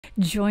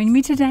Join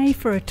me today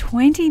for a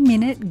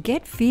 20-minute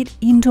Get Fit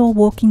indoor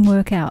walking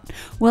workout.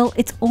 Well,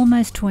 it's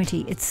almost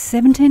 20. It's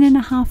 17 and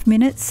a half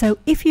minutes, so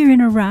if you're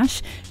in a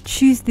rush,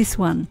 choose this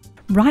one.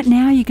 Right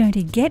now, you're going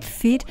to get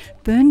fit,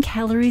 burn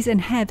calories, and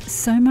have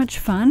so much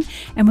fun.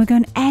 And we're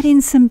going to add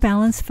in some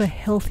balance for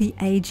healthy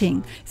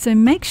aging. So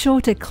make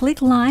sure to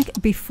click like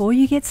before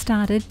you get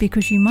started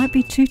because you might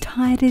be too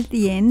tired at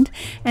the end.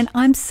 And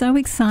I'm so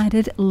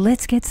excited.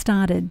 Let's get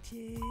started.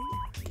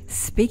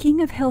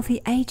 Speaking of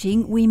healthy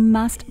aging, we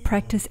must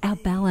practice our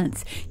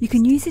balance. You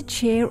can use a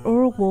chair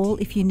or a wall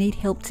if you need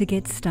help to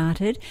get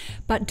started,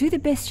 but do the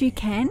best you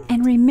can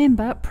and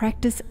remember,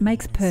 practice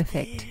makes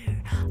perfect.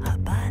 A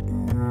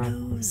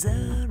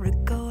button-noser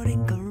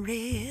recording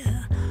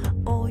career.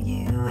 All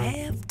you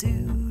have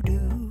to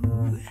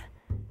do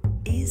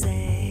is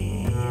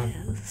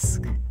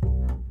ask.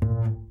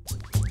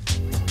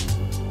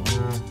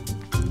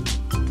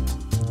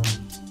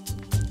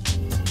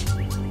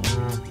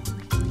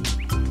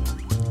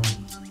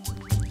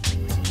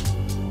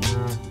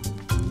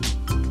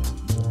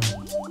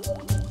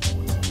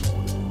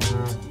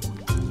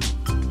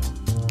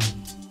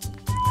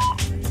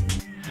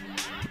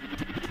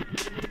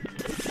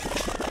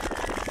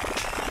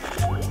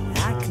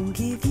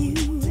 Give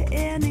you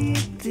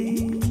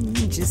anything,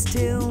 just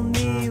tell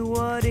me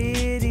what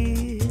it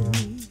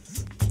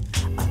is.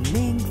 A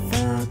mink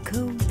fur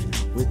coat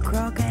with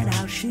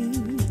crocodile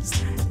shoes,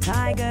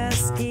 tiger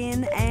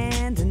skin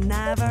and an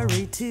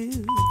ivory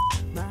tooth.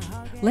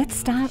 Let's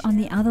start on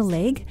the other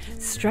leg.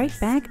 Straight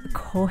back,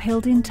 core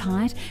held in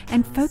tight,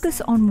 and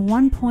focus on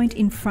one point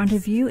in front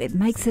of you. It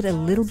makes it a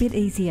little bit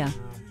easier.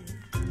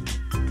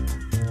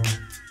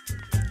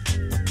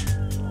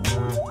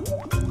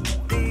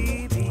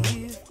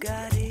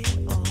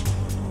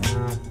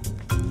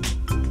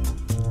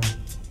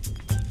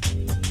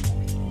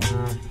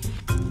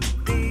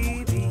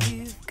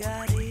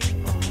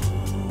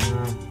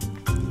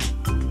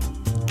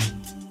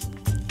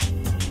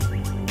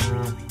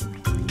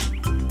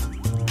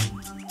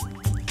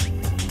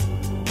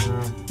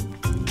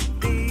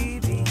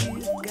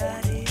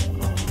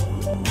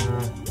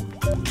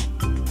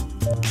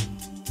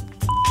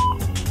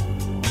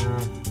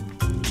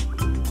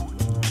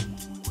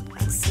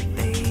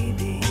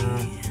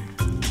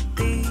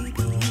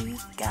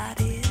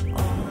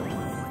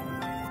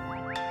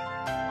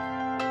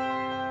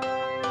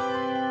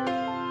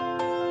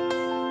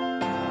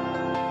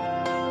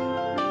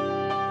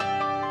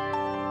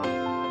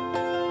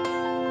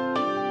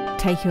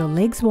 Take your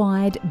legs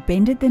wide,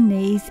 bend at the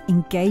knees,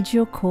 engage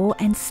your core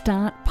and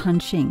start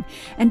punching.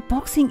 And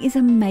boxing is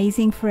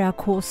amazing for our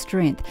core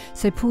strength,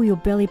 so pull your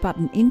belly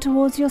button in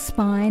towards your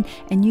spine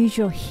and use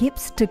your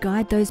hips to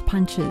guide those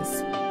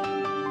punches.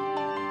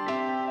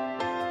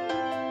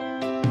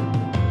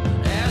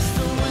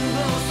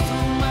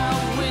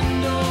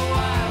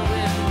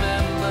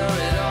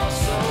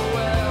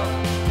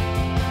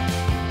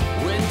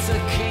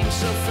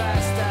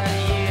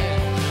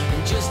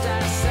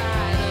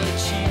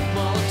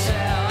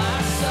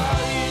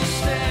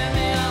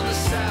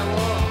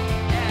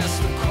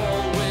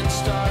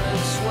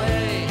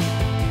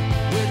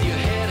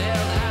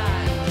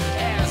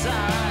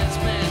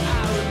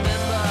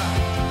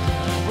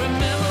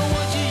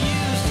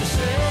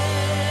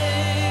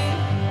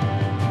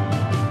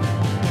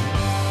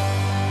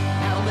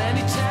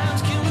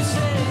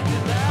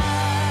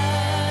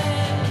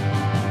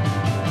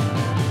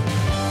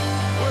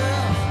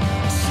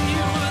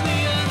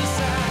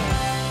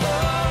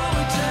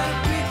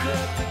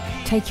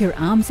 Take your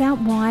arms out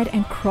wide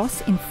and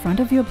cross in front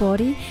of your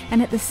body, and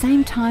at the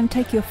same time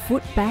take your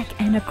foot back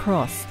and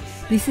across.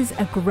 This is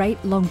a great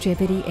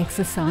longevity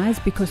exercise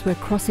because we're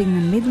crossing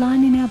the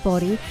midline in our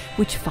body,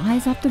 which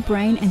fires up the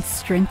brain and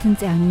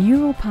strengthens our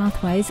neural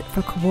pathways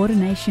for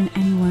coordination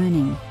and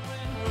learning.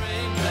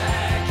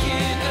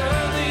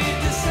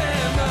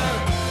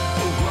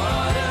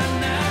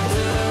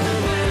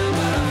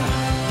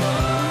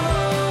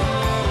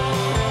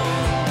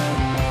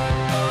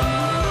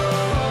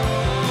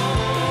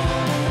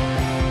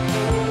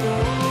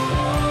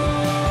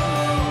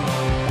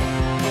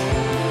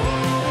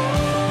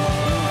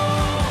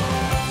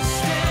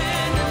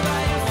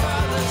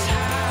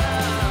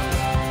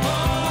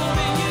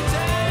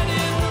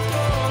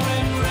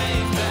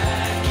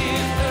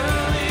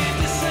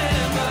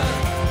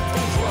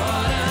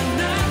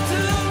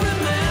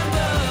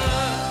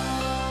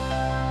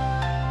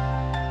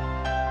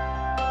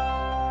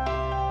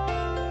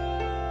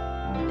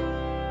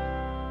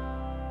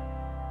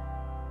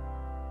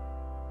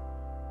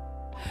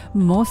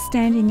 More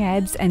standing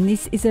abs, and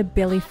this is a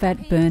belly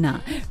fat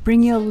burner.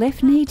 Bring your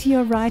left knee to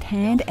your right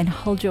hand and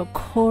hold your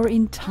core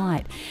in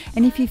tight.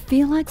 And if you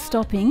feel like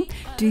stopping,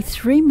 do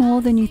 3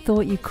 more than you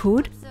thought you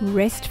could.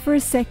 Rest for a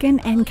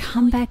second and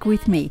come back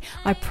with me.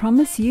 I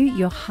promise you,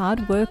 your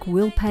hard work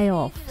will pay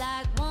off.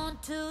 Like 1,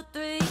 2,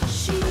 3,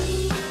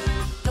 she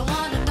don't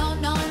wanna know,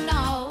 no,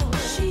 no.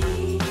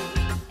 She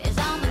is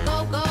on the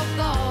go, go,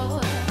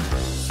 go.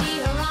 See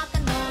her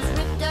rocking those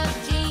ripped up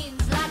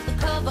jeans like the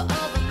cover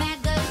of a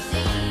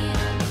magazine.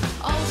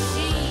 Oh,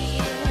 she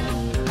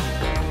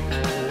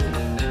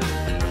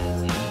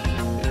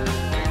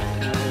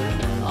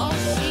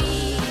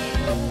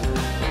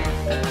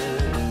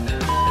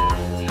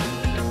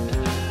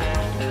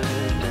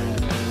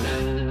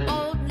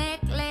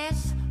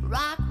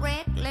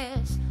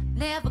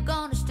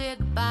gonna stick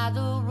by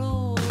the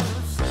rules.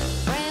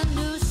 Brand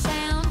new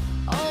sound,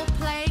 old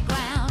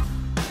playground.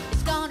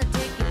 It's gonna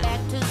take you back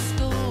to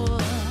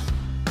school.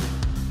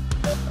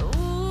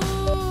 Ooh,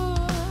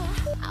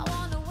 I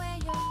wanna wear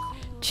your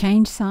cool.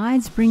 Change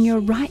sides, bring your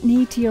right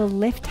knee to your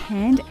left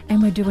hand,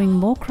 and we're doing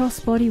more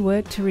cross-body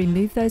work to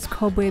remove those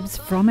cobwebs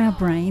from our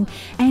brain,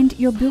 and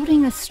you're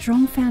building a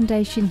strong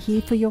foundation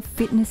here for your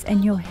fitness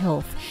and your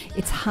health.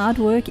 It's hard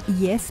work,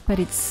 yes, but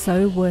it's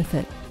so worth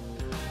it.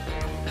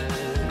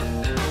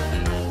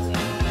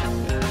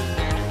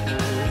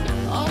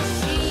 Oh,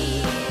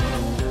 she.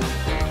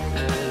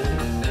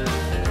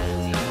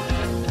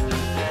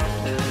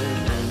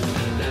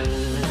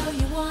 You know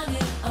you want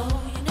it,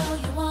 oh, you know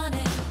you want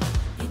it.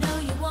 You know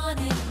you want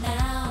it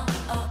now,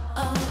 oh,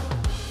 oh.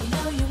 You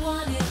know you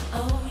want it,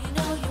 oh, you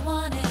know you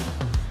want it.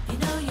 You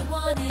know you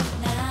want it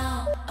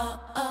now, oh,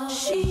 oh.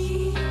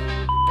 She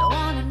don't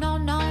wanna, no,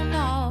 no,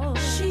 no.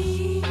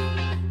 She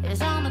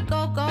is on the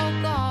go, go,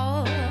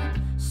 go.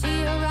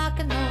 See her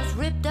rocking those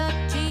ripped up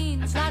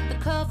jeans like the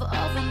cover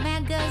of a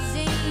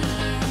magazine.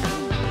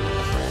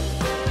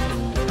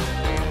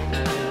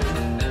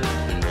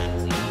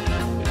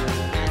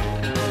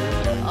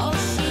 Oh,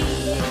 she.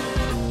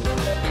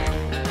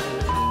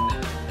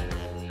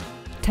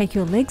 Take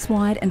your legs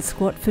wide and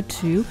squat for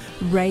 2,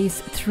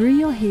 raise through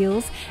your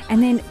heels,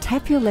 and then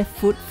tap your left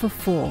foot for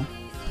 4.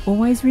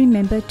 Always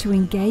remember to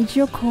engage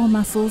your core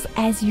muscles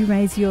as you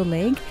raise your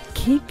leg.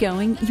 Keep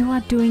going, you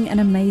are doing an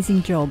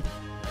amazing job.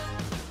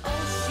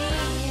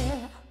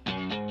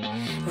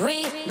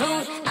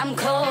 Reboot, I'm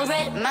cold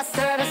red, my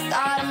service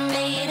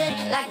automated,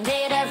 like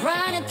data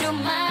running through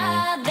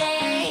my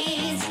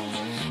veins.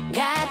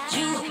 Got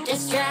you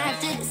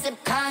distracted,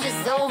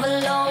 subconscious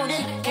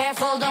overloaded.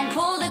 Careful, don't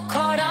pull the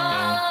cord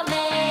on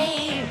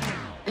me.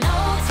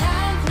 No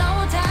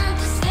time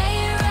to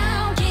stay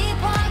around. Keep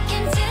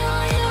walking till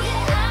you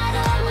get out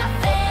of my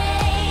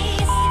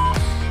face.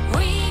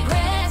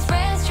 Regrets,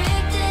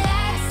 restricted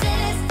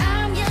access.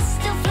 I'm just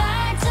a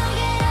flight to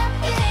get up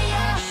in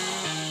your.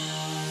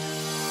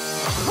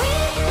 We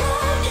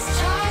love is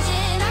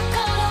charging. I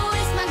can't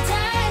waste my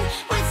time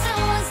with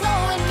someone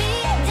slowing me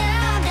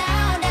down,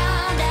 down,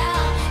 down,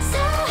 down.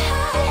 So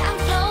high, I'm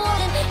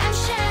floating. I'm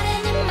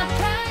shining in my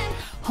prime.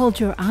 Hold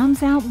your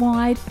arms out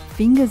wide,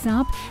 fingers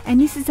up, and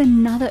this is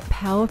another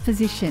power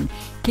position.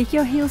 Kick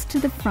your heels to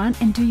the front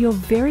and do your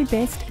very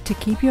best to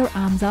keep your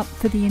arms up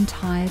for the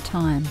entire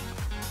time.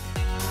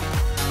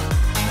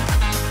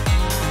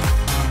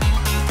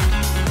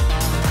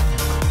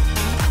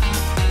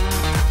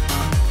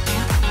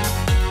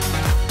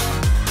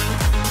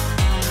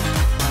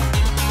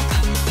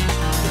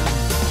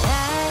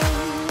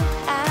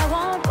 I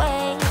won't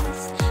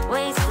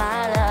waste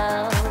my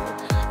love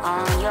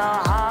on your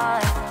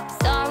heart.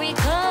 Sorry,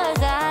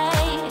 'cause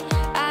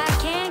I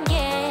can't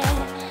get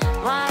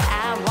what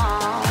I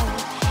want,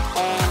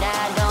 and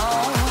I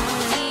don't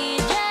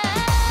need ya.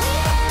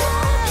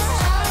 Love is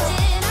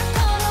charging. I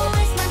can't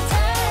waste my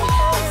time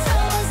when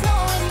someone's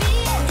slowing me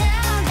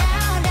down,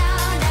 down,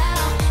 down,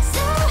 down.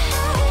 So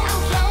high,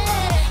 I'm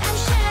floating. I'm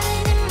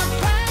shining in my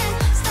prime.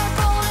 Start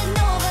rolling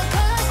over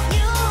 'cause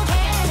you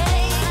can't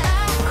take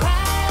my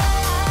crown.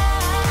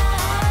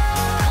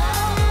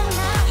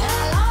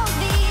 I'll always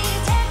be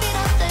tapping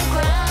off the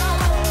ground.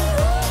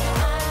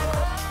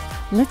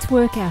 Let's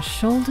work our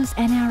shoulders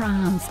and our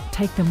arms.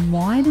 Take them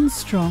wide and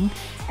strong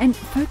and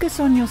focus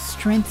on your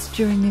strengths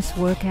during this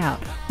workout,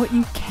 what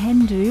you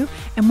can do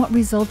and what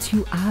results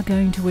you are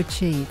going to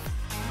achieve.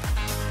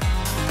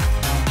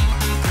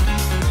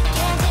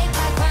 Can't take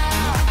my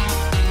crown.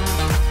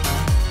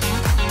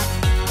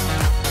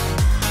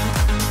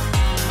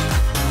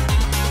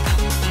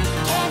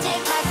 Can't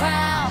take my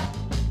crown.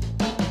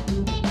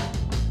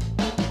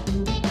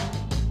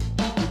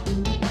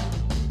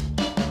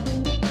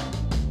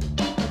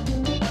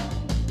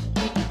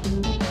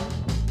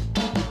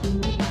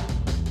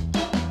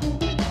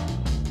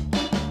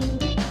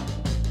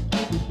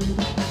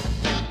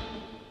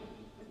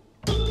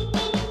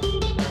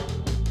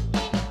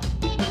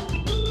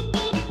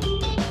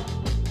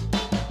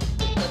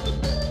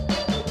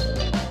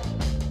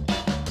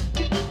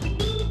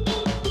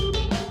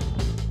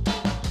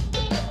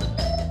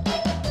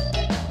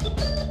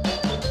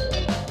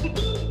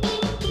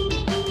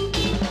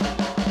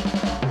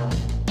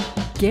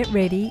 Get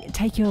ready,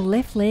 take your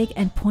left leg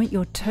and point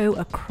your toe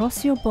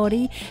across your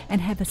body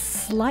and have a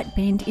slight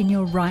bend in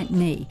your right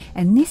knee.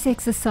 And this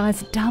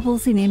exercise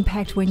doubles in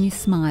impact when you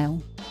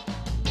smile.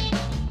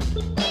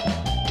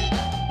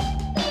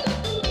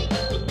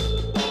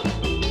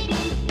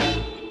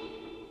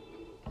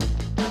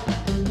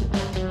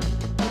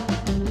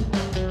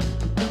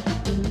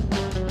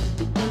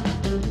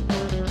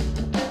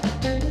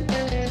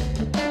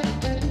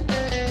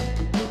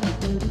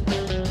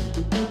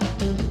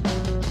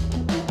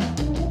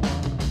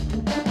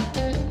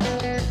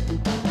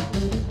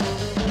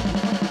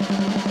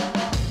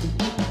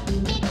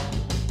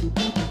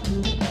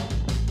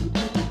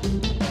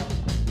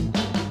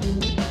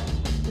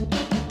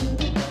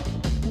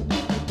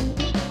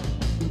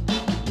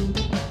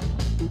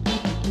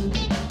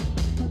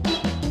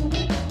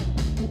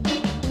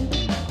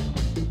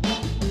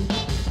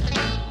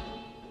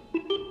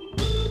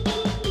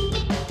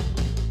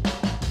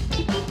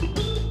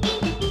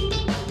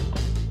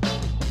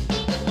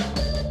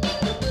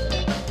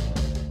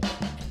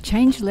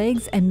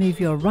 legs and move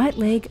your right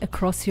leg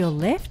across your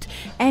left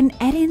and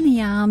add in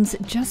the arms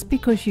just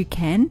because you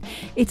can.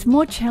 It's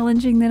more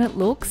challenging than it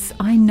looks,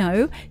 I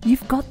know.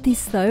 You've got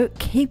this though,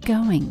 keep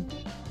going.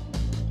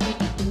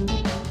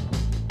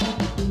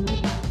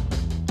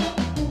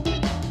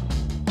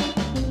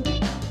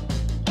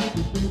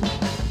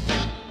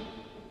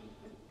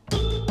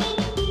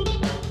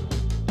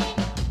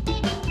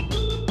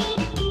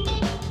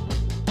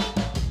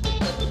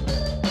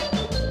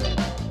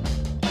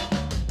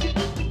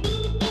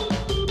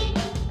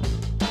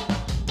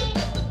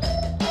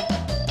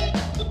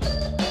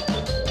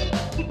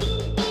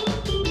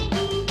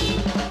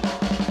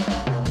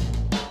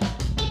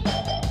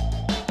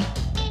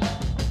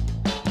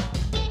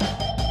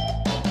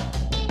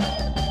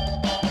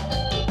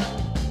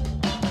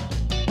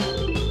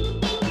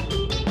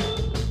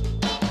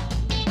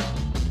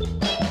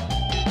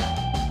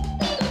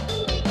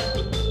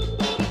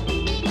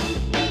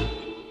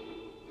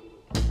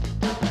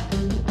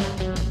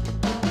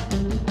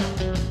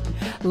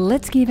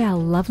 Let's give our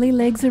lovely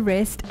legs a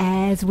rest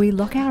as we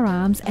lock our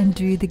arms and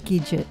do the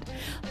gidget.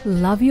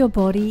 Love your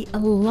body,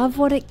 love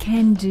what it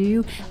can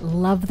do,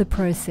 love the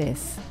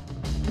process.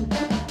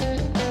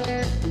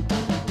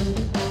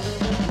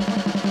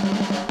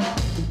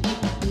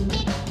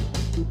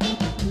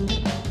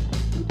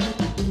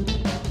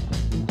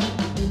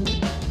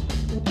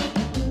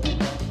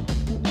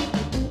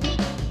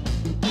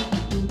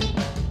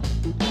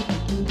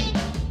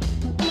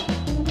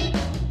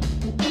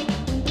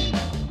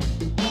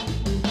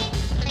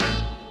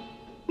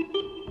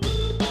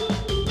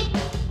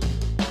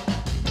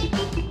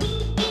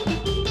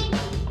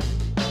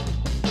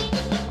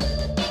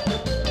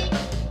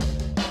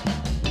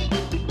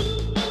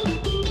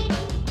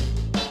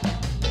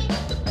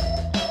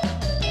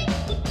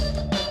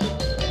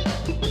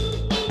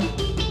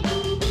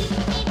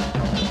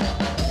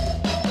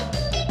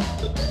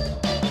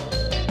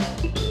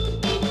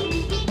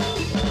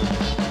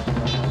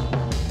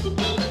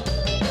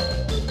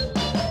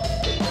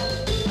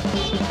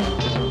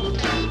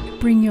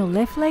 Bring your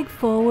left leg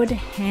forward,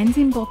 hands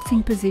in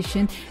boxing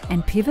position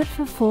and pivot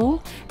for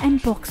 4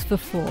 and box for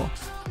 4.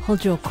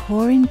 Hold your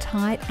core in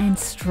tight and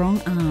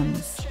strong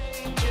arms.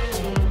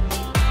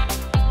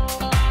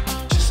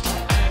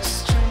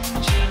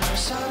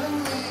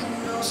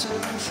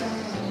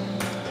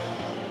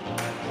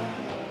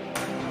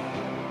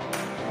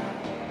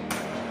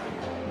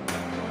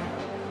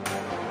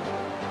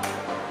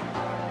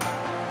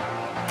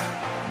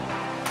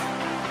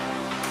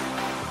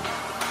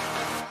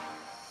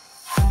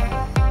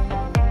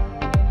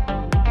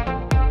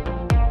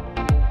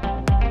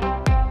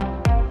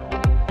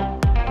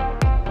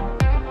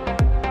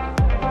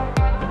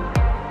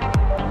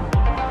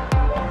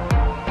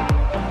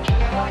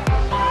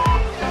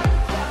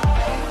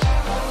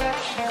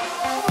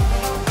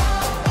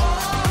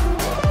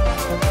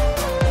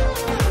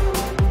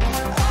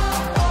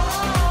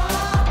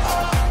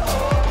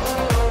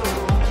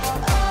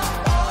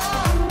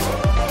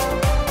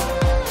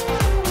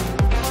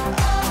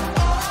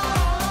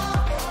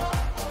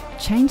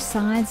 Change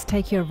sides,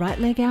 take your right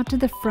leg out to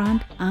the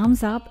front,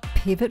 arms up,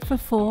 pivot for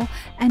 4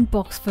 and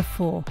box for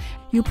 4.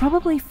 You'll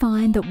probably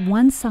find that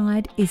one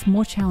side is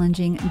more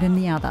challenging than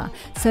the other.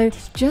 So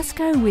just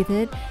go with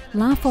it,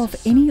 laugh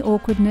off any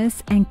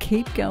awkwardness and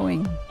keep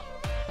going.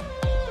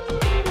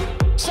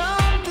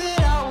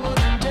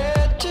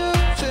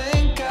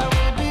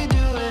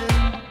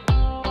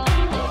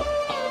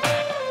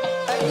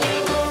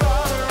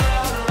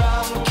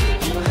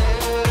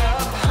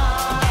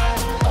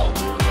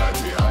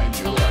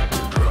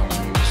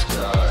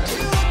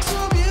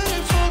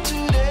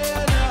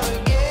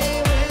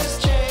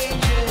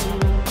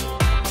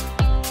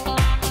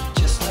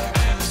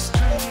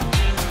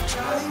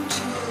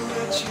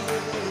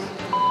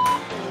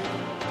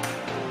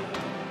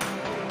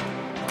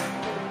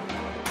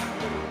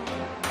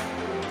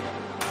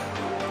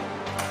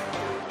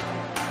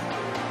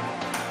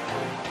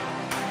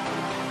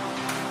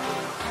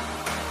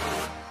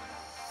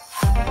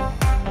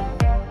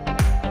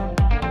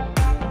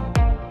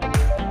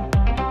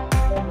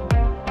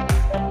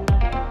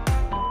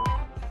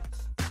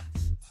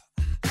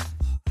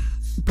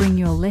 Bring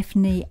your left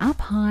knee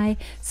up high,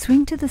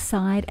 swing to the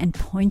side and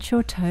point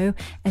your toe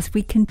as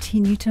we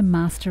continue to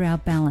master our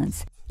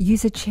balance.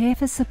 Use a chair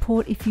for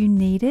support if you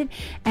need it,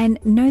 and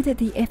know that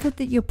the effort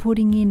that you're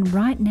putting in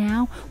right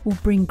now will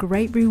bring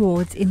great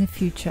rewards in the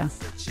future.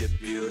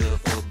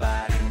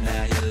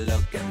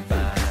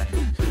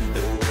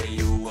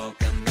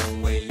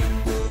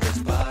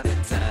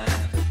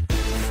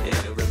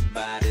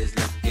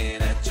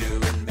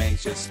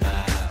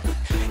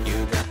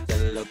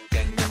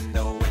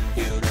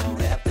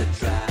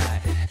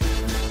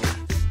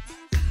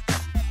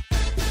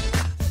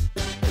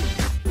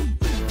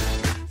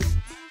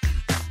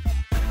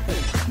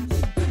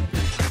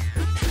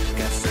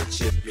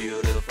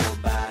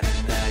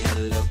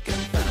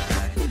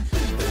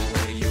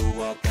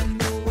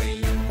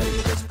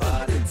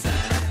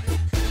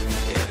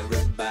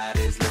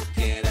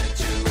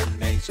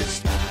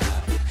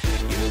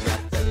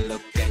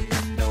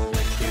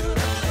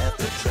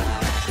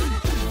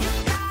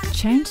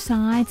 Change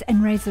sides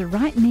and raise the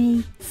right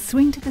knee,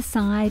 swing to the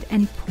side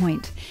and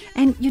point.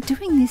 And you're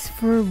doing this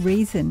for a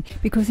reason,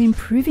 because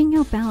improving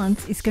your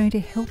balance is going to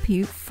help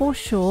you for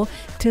sure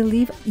to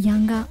live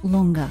younger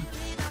longer.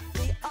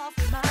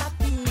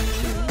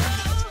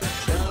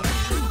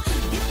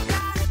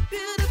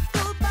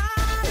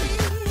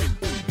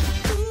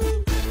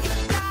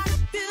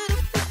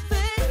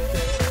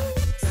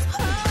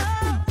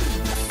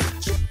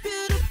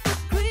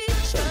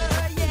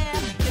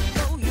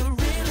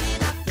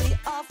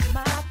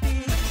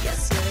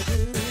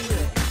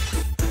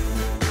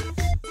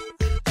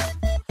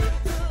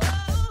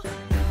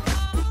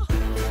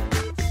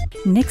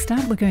 Next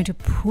up, we're going to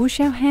push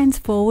our hands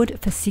forward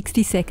for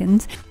 60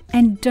 seconds,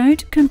 and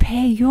don't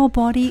compare your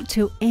body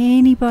to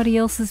anybody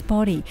else's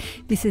body.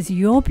 This is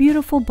your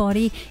beautiful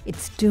body.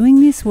 It's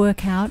doing this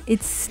workout.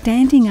 It's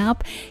standing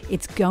up.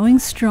 It's going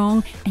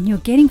strong, and you're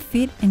getting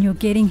fit and you're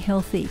getting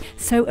healthy.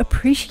 So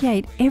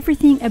appreciate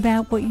everything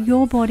about what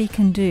your body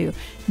can do.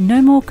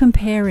 No more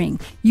comparing.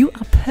 You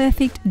are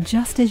perfect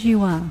just as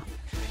you are.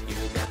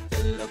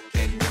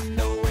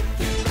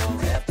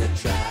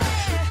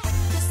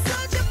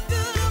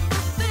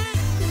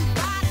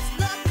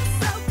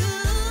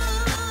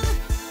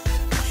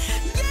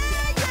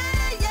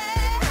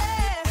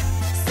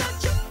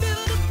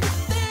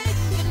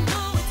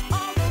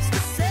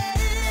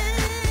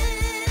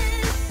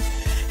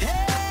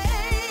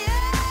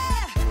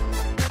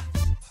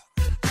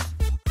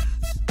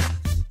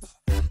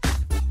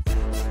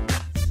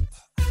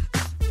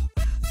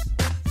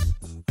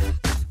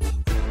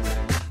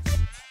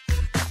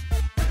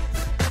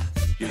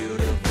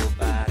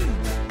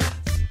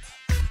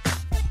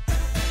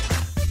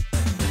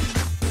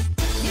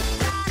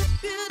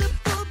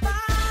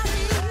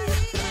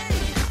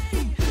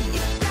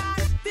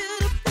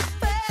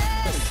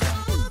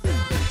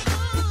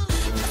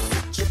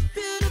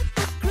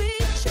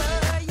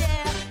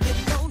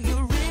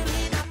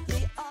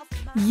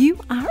 You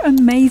are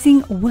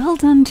amazing. Well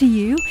done to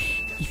you.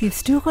 If you've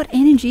still got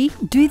energy,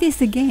 do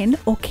this again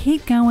or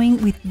keep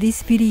going with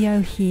this video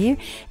here.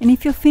 And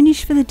if you're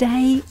finished for the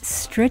day,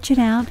 stretch it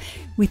out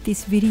with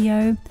this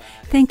video.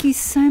 Thank you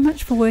so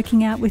much for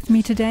working out with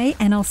me today,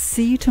 and I'll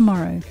see you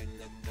tomorrow.